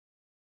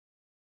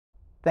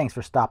Thanks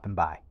for stopping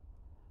by.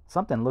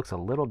 Something looks a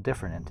little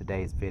different in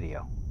today's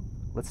video.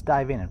 Let's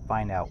dive in and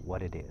find out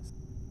what it is.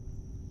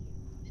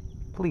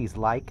 Please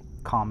like,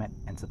 comment,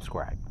 and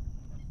subscribe.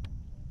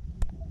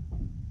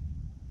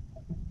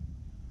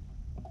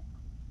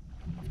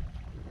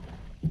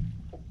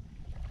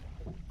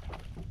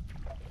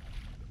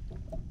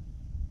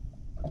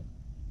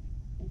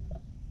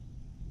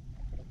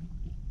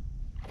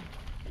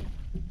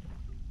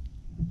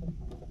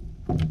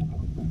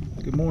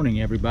 Good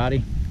morning,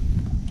 everybody.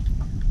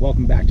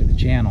 Welcome back to the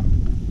channel.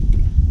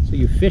 So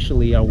you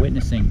officially are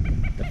witnessing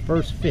the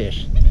first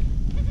fish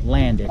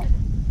landed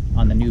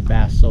on the new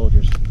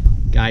BassSoldiers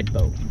guide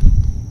boat.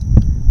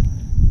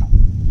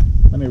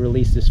 Let me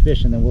release this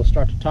fish and then we'll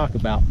start to talk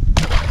about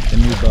the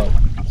new boat.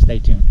 Stay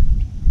tuned.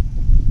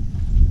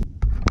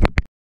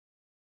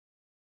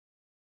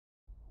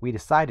 We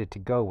decided to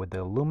go with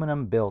the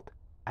aluminum built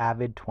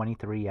Avid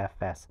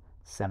 23FS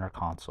center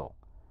console.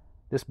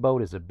 This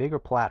boat is a bigger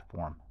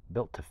platform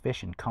built to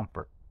fish in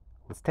comfort.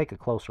 Let's take a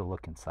closer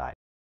look inside.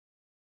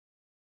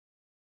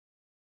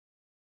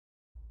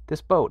 This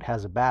boat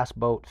has a bass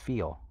boat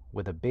feel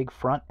with a big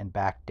front and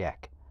back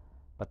deck,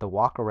 but the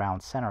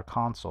walk-around center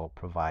console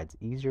provides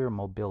easier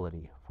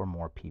mobility for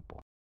more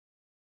people.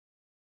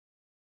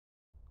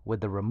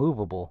 With the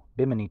removable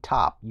bimini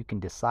top, you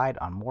can decide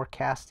on more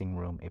casting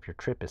room if your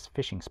trip is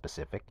fishing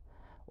specific,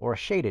 or a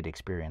shaded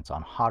experience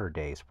on hotter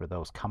days for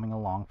those coming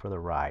along for the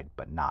ride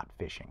but not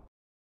fishing.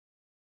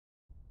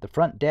 The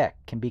front deck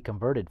can be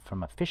converted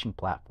from a fishing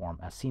platform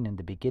as seen in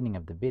the beginning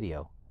of the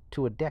video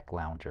to a deck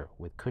lounger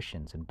with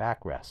cushions and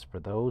backrests for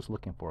those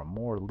looking for a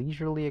more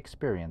leisurely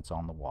experience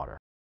on the water.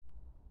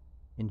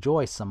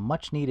 Enjoy some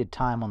much needed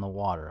time on the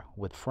water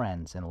with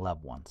friends and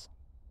loved ones.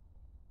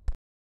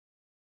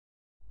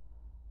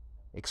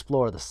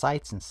 Explore the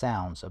sights and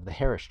sounds of the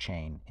Harris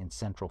Chain in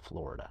Central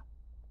Florida.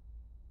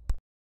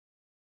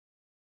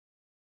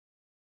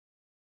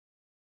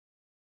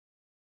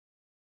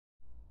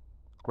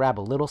 Grab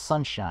a little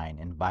sunshine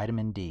and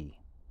vitamin D.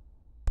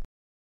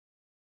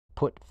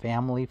 Put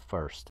family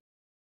first.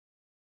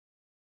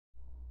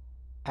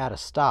 Add a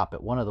stop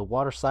at one of the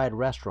waterside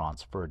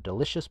restaurants for a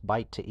delicious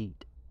bite to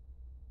eat.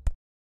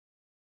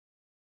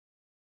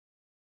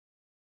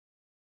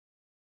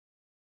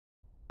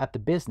 At the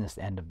business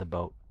end of the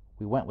boat,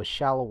 we went with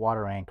shallow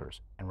water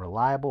anchors and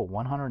reliable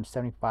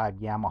 175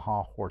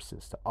 Yamaha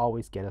horses to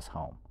always get us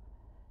home.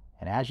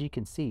 And as you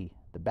can see,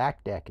 the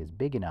back deck is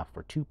big enough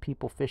for 2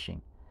 people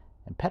fishing,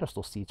 and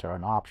pedestal seats are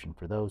an option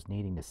for those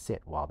needing to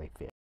sit while they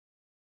fish.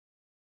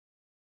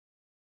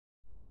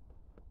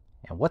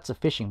 And what's a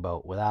fishing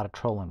boat without a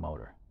trolling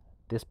motor?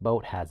 This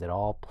boat has it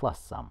all plus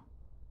some.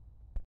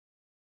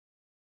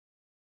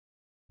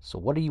 So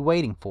what are you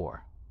waiting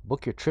for?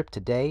 Book your trip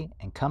today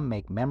and come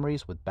make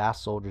memories with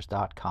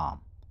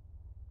BassSoldiers.com.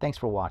 Thanks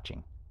for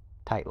watching.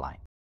 Tightline.